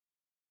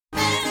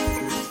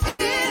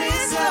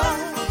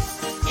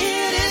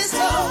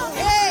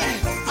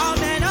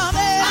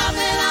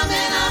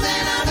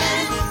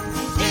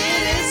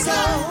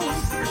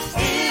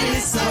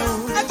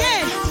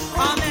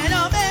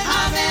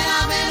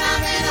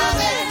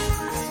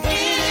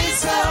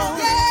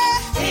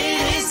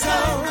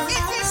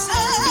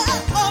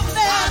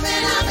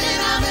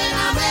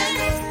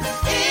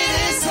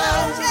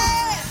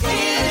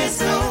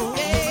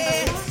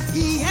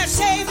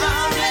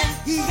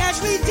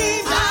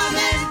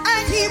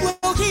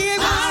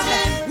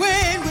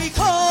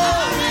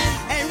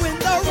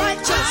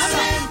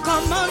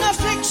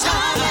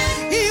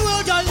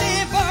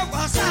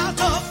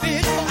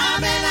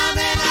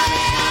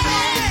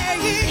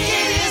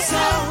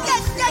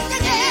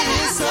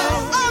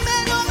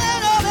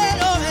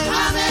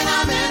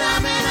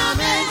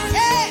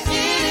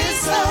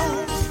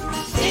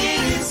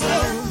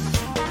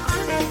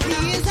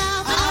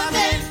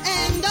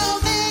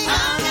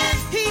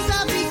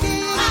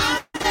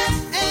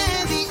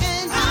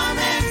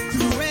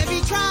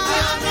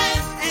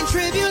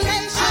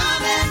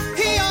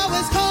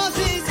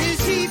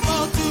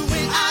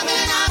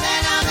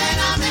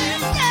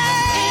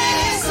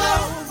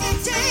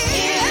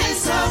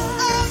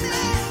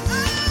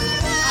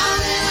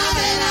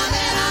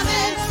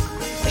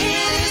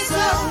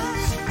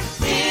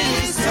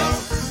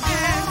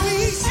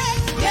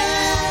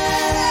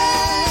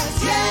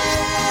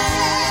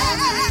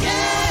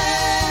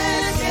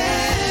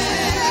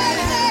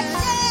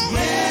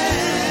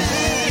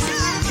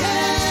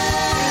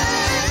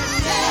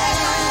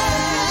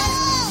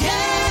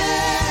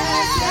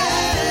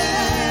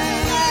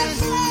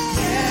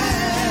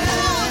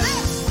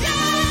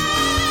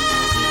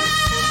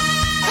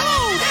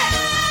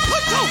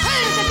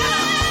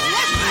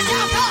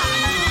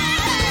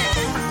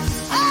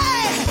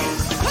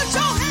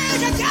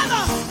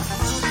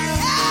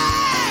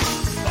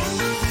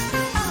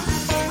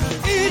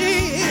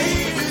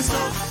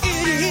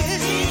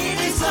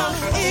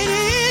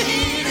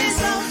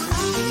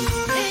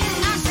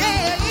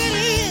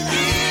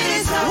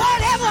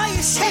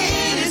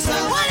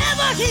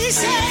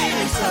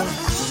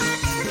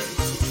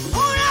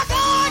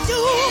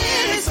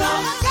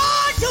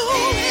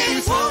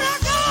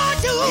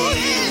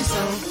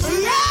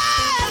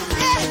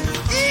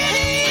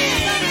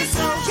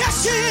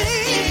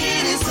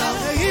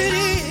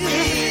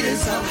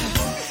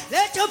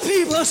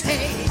People say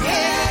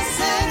yes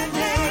and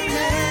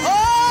amen.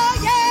 Oh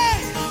yeah,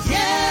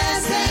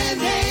 yes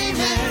and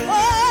amen.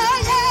 Oh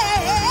yeah,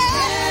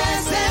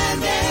 yes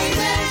and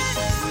amen.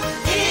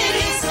 It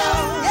is so.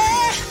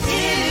 Yeah,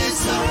 it is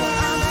so.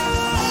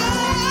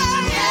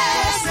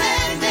 Yes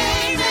and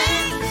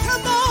amen.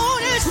 Come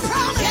on, it's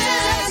promises.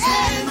 Yes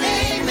and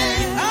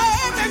amen.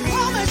 Every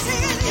promise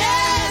is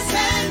yes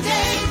and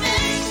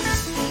amen.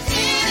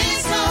 It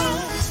is so.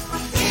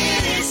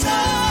 It is so.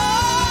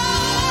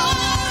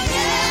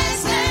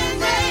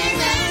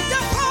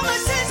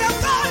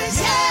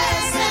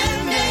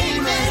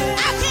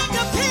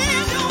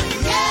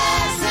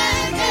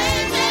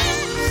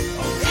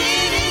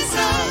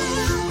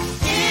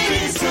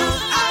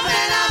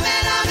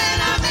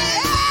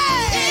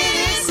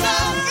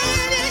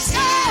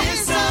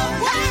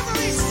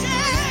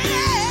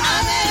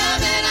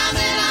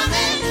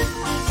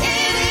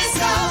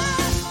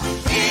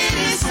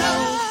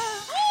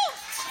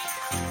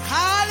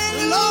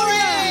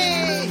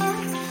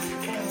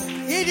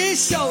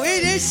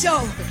 So,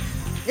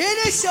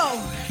 it is so.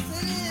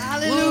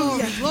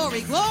 Hallelujah.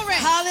 Glory, glory.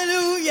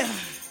 Hallelujah.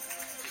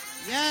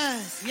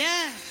 Yes,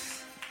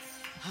 yes.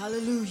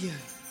 Hallelujah.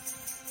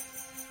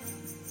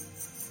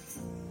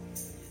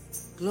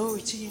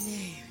 Glory to your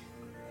name.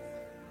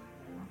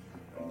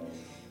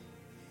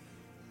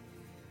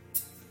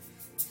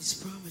 His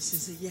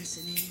promises are yes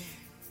and amen.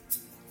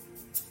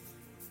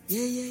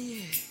 Yeah, yeah,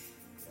 yeah.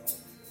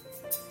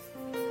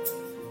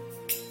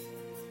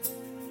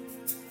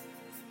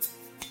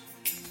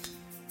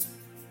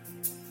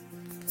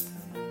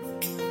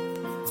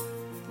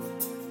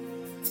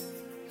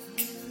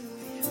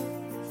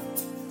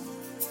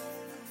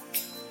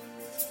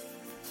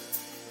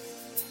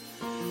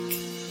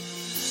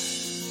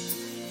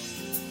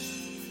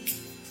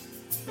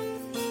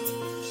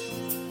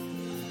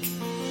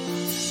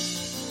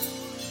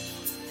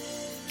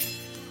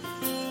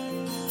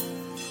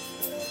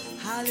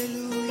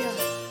 Hallelujah.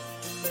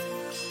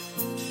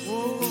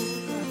 Oh,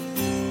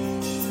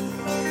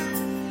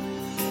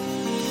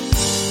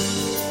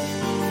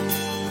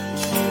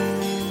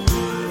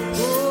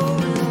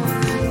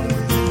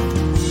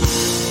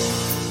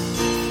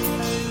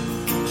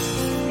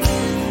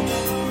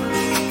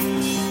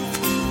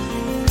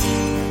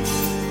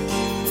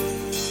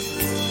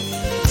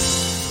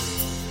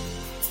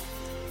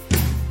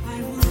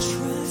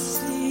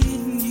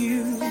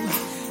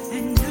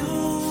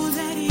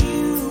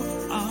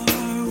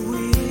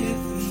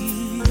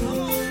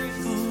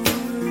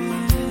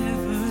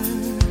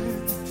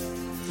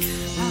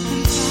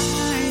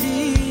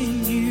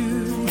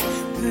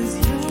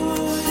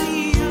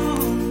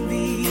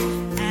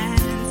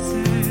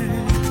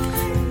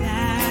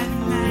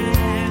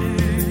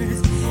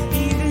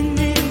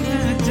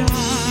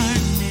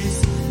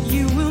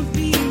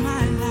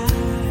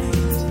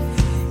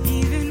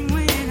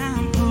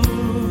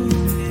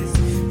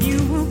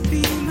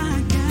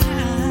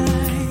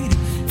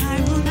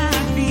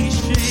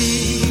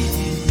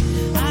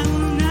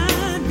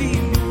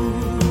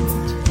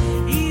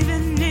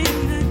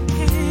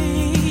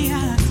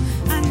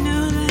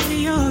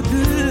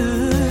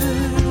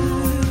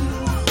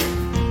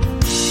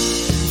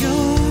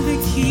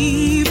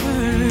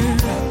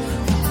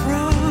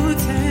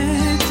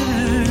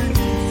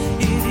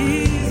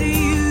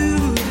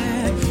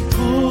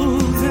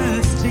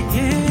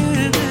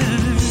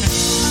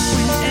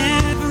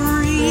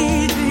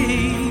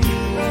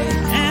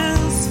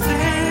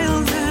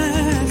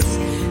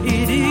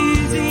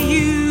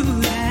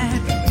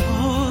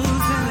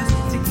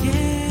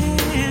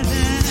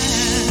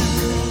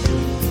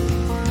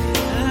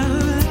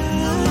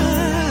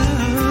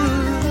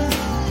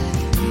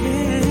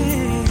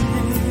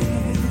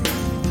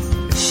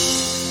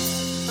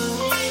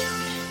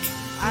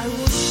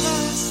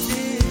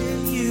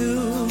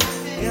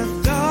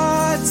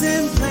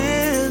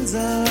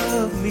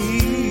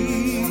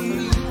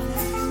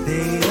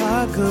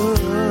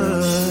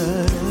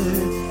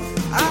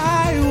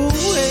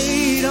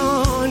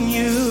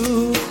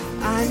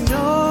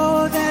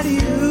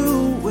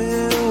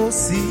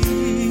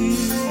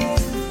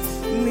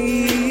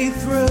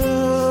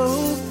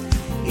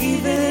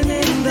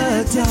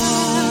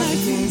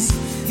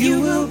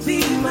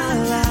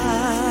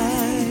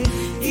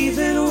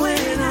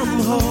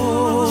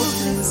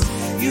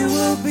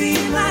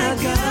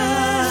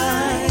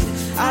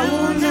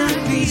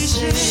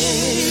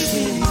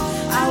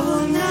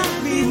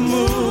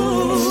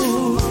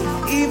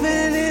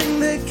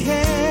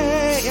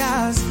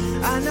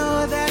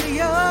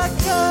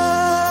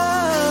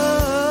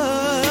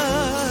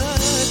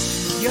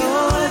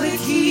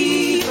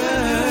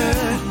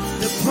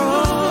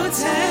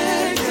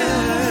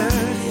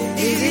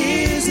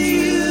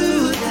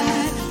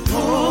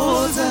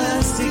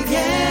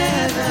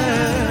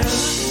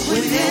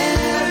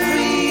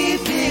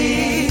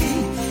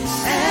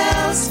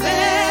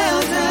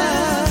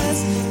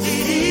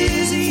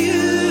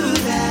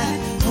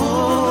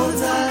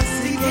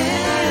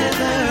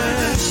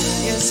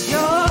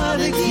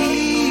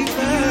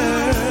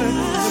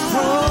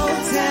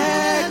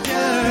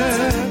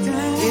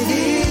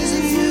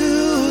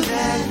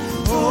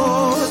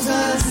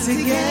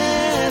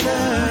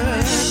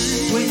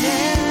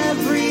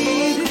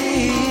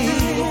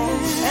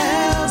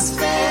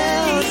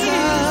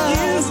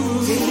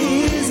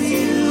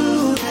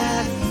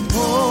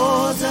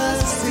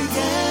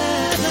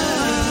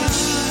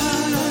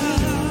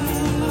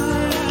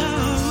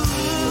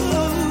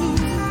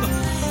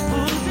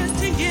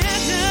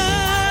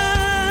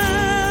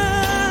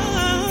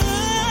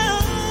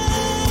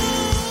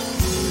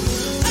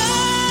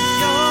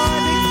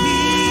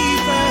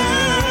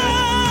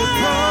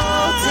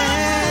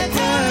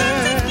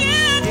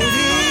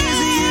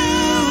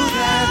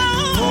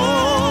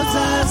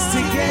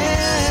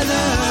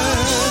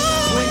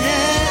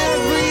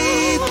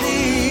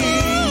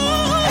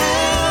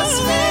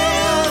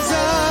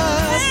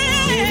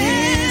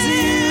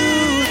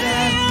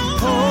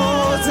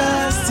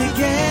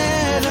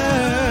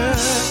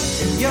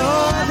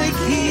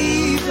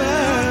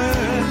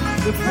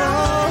 the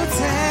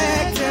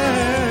protector.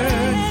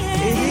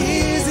 It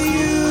is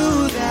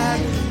you that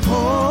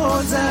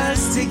holds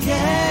us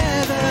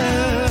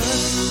together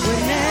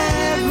when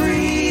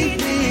everything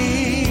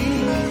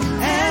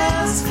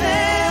else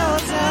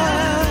fails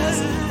us.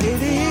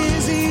 It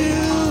is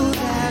you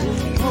that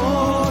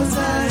holds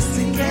us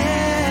together.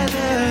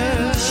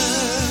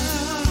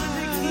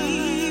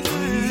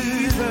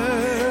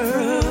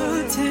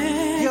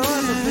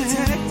 You're the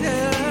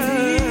protector.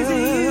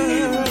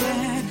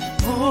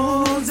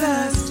 Holds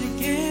us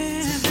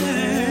together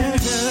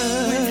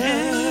when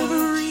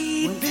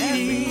everything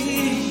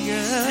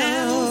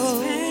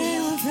else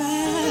fails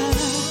us.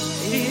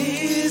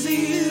 It is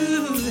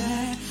you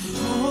that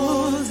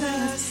holds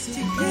us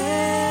together.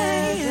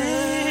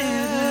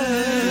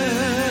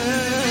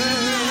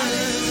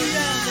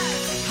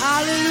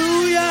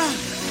 Hallelujah.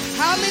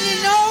 How many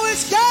know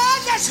it's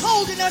God that's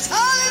holding us?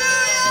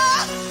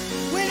 Hallelujah.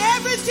 When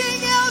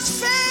everything else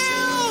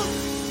fails,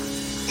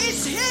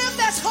 it's Him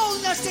that's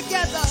holding us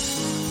together.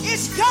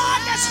 It's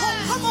God that's holding.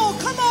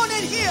 Come on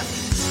in here.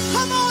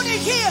 Come on in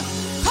here.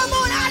 Come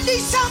on, I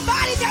need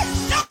somebody that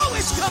knows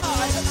it's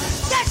God.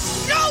 That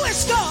knows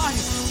it's God.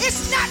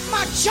 It's not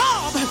my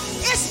job.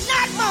 It's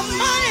not my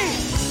money.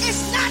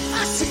 It's not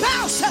my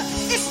spouse.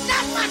 It's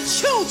not my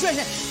children.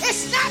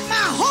 It's not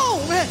my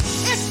home.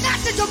 It's not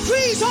the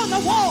degrees on the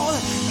wall.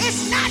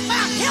 It's not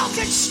my health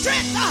and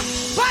strength.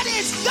 But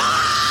it's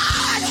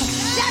God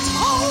that's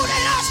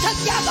holding us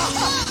together.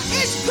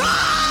 It's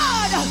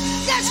God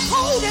that's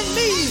holding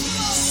me.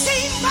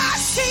 Seam by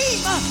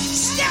seam,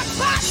 step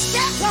by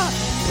step,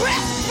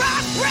 breath by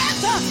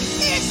breath.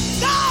 It's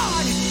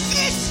God.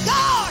 It's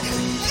God.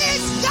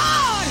 It's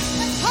God.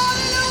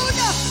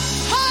 Hallelujah.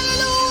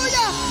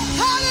 Hallelujah.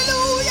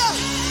 Hallelujah.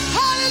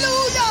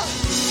 Hallelujah.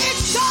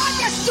 It's God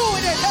that's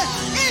doing it.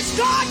 It's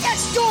God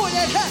that's doing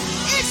it.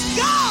 It's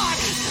God.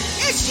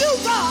 It's you,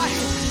 God.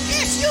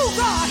 It's you,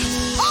 God.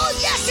 Oh,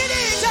 yes, it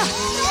is.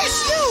 It's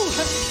you.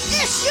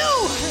 It's you.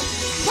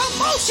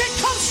 Promotion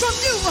comes from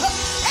you.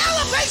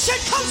 Elevation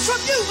comes from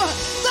you.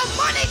 The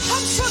money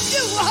comes from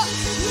you.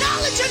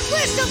 Knowledge and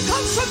wisdom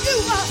comes from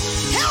you.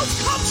 Health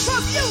comes from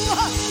you.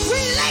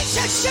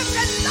 Relationship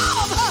and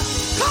love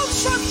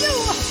comes from you.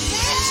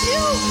 It's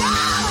you,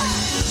 God.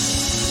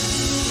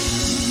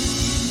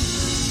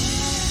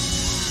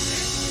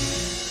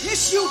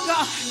 It's you,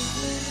 God.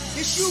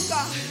 It's you,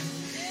 God.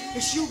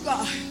 It's you,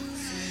 God.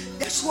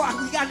 That's why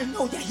we got to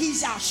know that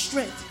He's our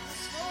strength.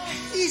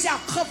 He's our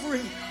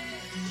covering.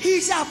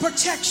 He's our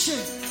protection.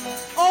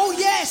 Oh,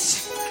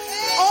 yes.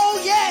 Oh,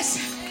 yes.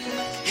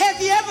 Have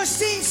you ever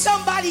seen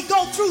somebody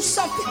go through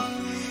something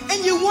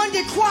and you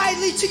wondered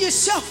quietly to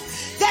yourself,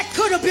 that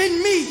could have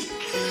been me?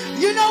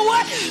 You know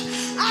what?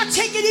 I'll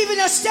take it even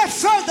a step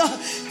further.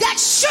 That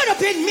should have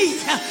been me.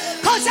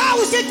 Because I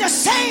was in the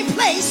same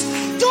place,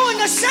 doing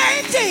the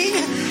same thing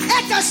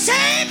at the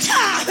same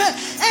time.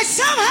 And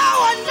somehow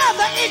or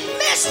another, it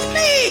missed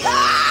me.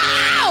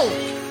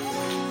 Oh!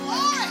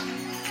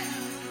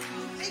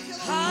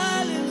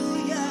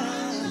 Hallelujah.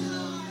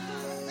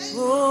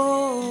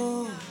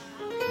 Oh,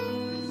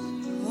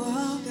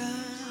 oh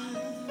God.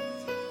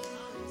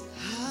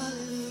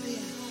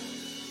 Hallelujah.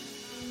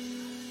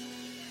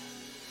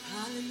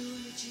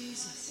 Hallelujah,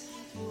 Jesus.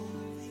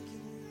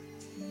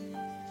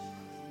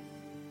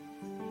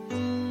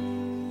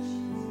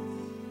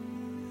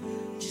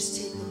 Just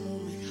take a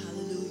moment,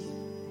 hallelujah,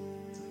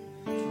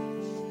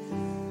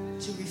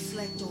 to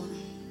reflect on Him.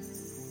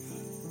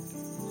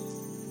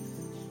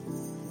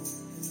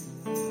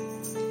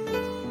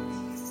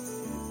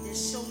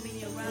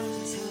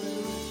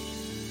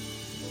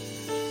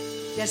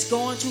 That's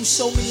going through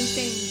so many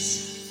things.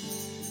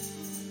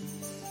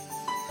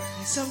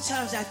 And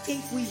sometimes I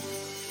think we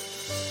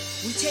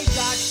take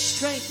God's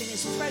strength and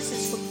His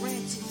presence for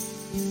granted.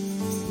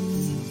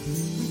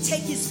 We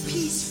take His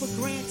peace for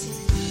granted.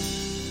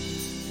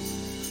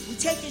 We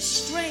take His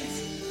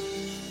strength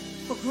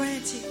for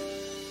granted.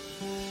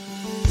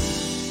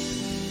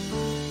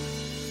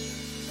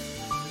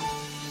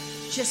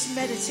 Just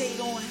meditate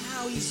on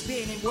how He's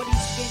been and what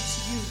He's been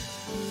to you.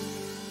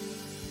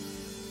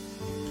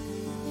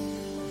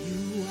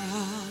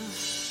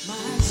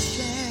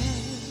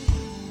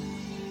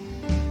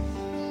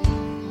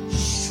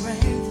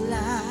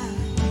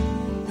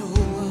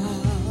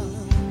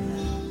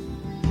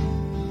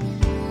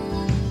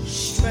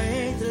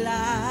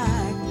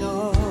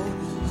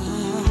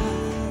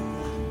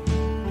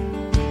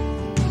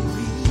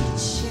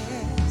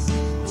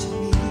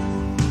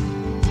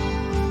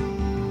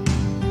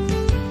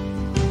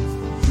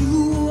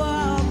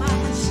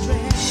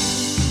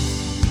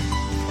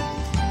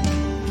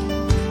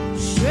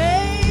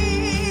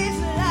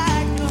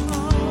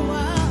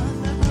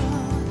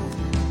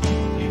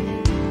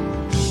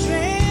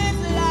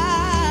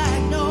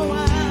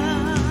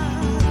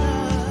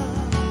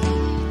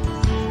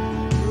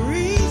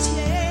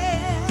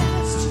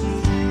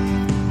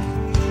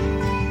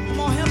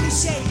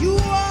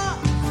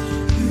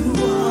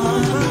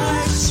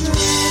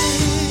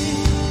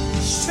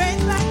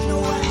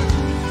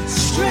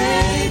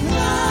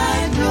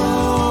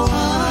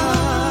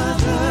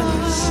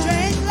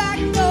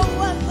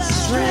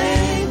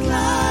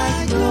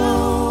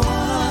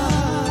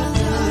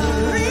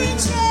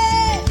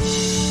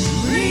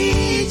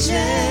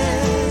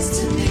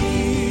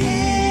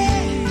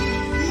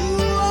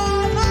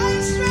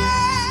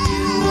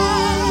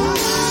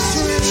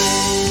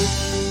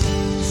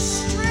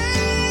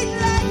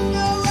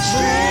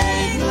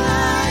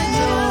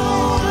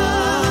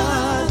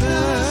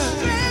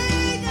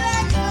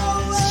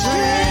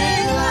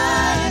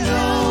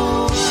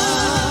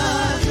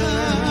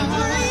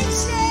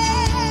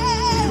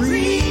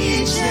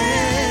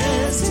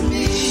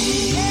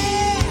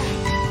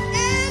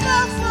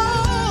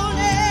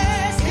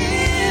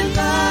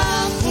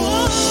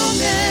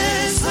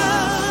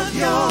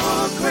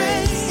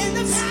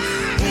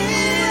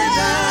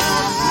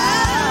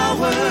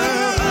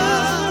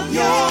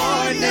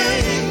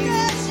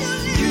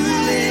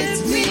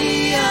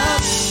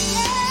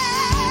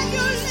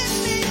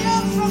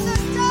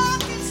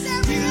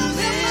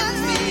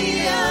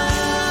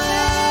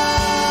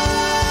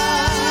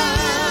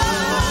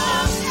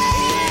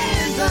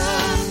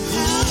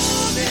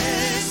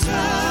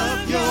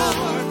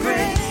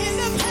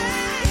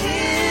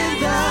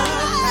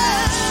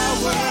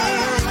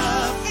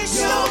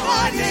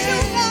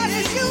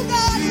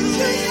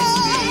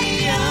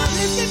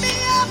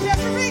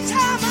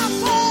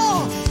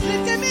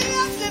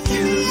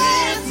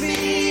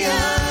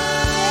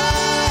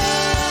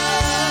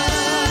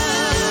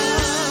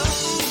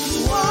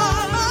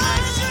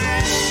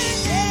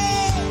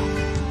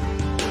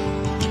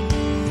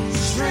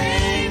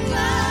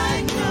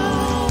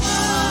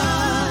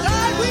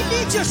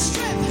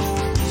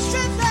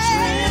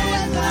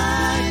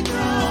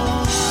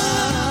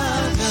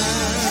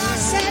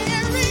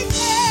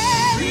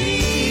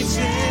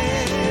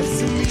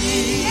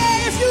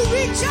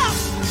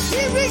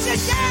 reach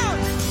it down.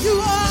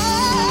 You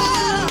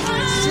are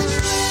my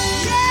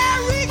strength.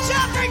 Yeah, reach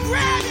up and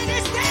grab it.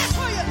 It's there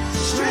for you.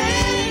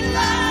 Strength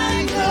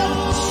like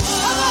no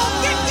other. Come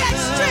on, get that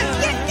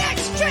strength. Get that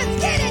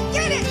strength. Get it,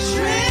 get it.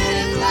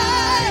 Strength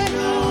like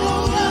no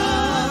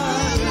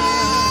other.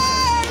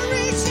 Yeah,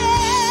 reach it.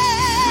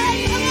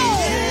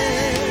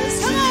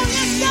 Come on,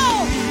 let's go.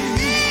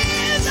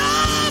 In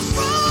the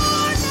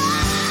fullness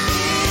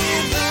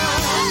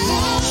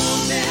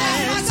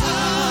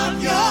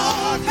of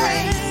your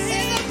grace. In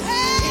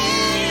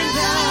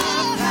the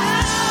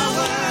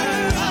power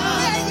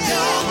of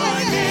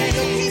your name.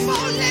 You keep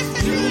on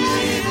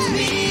lifting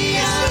me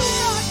up.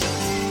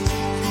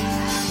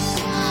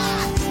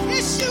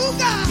 It's you,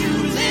 God. You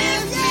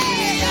lift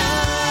me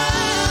up.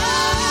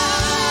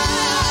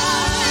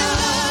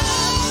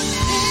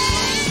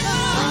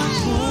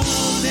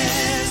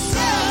 Fullness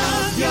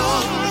of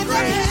your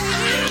grace,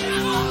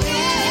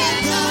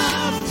 in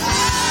the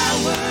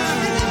power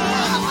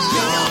of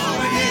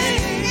your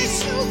name.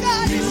 It's you,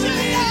 God. It's you,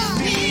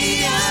 God.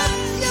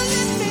 You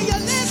lift me, you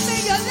lift me,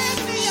 you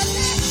lift me, you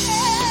lift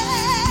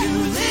me. You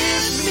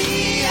lift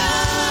me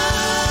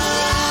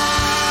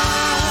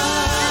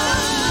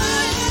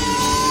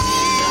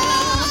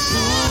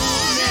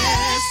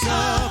fullness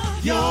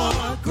of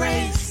your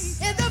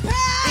grace, in the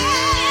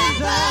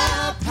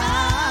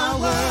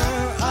power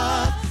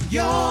of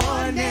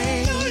your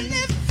name.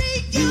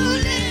 You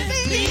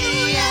lift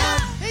me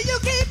up. And you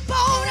keep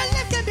on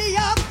lifting me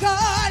up,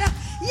 God.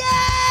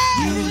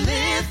 Yeah. You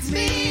lift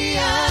me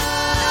up.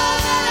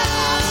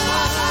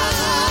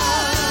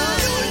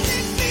 You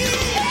lift me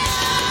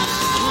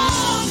up.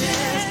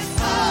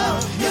 Fullness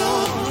of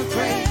your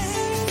grace,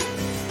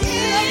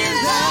 in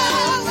the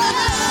power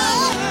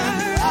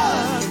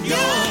of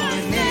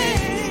your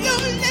name. You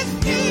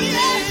lift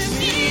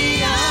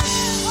me up.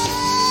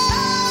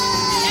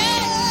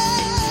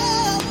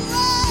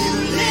 You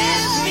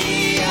lift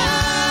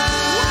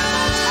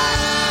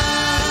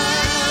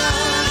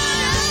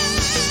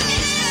me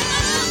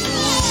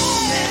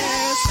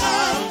fullness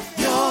of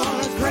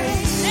your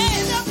grace,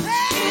 in the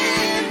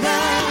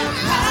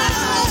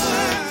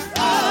power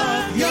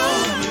of your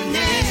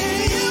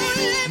name. You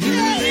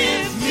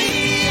lift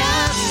me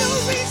up. You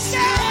reach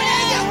down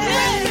and you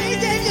grab me,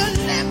 then you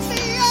lift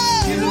me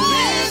up. You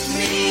lift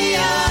me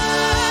up.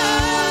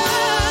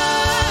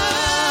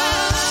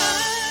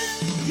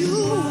 You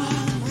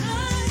are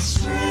my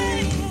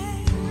strength.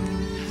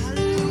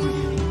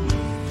 Hallelujah.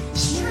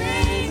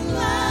 Strength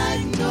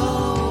like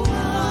no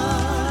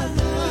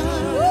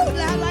other. Woo,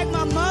 not like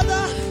my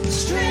mother.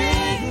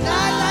 Strength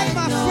not like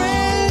my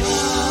friends.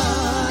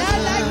 Not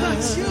like my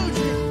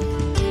children.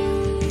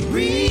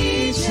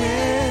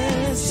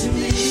 Reaches to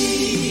me.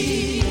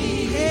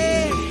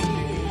 Hey.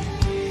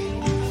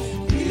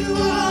 You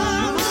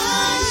are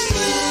my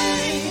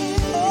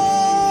strength.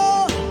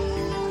 Oh,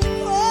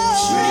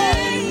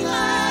 strength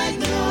like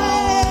no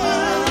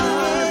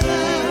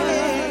other.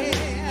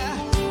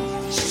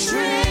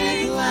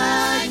 Strength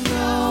like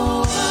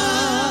no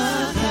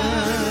other.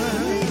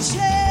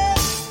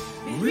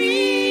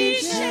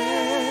 Reaches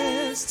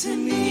to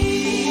me.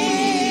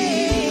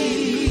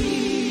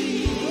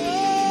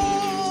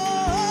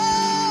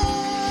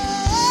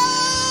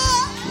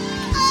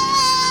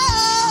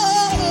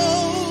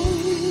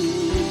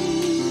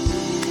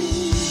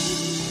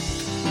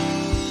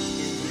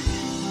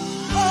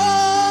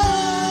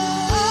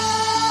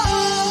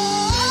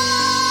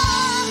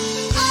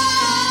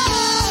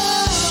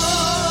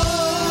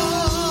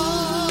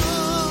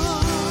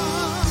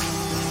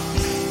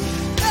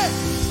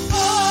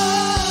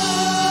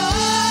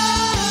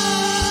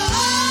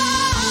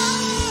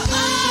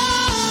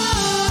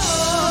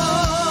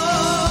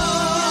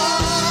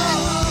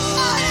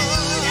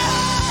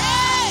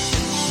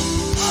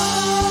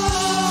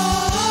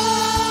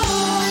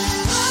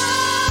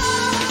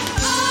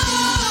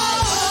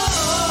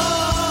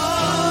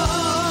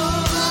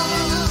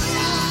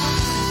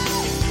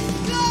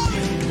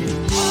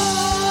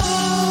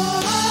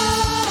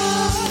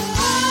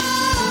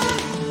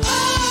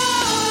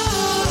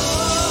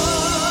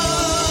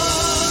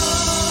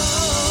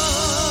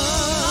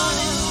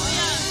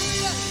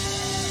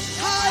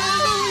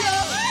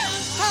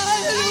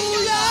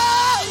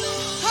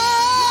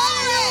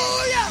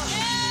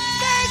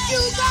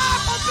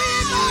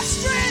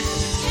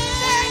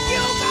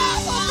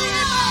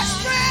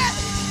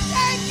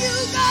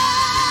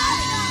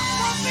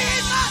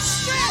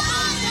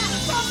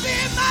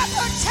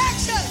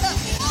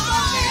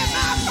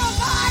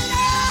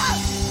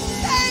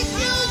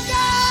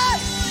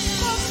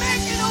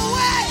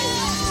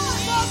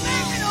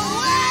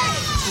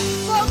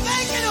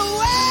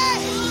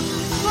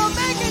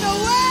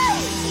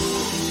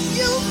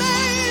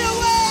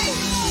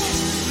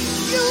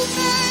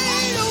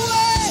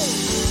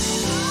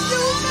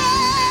 You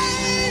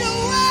made a way.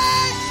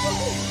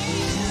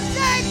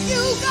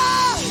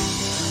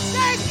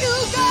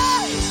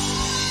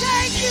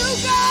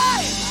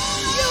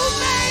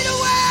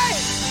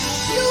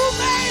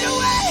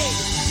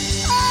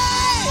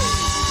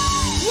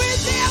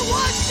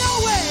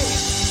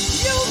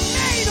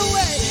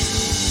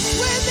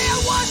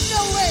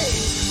 no way.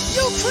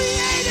 You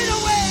created a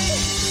way.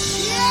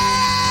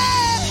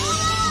 Yeah.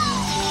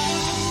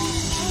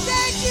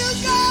 Thank you,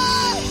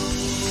 God.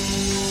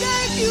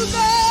 Thank you,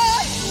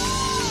 God.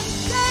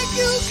 Thank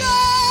you, God.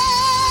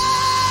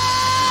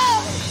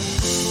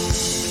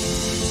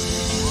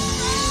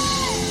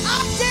 I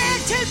dare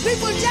 10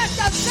 people just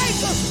to thank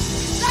him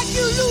like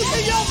you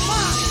losing your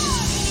mind.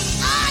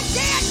 I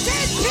dare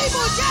 10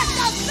 people just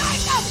to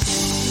thank him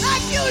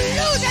like you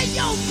losing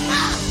your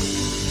mind.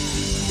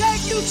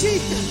 Thank you,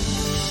 Jesus.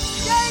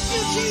 Thank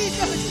you,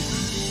 Jesus.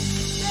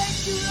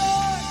 Thank you,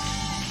 Lord.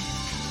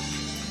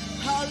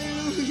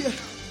 Hallelujah.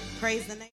 Praise the name.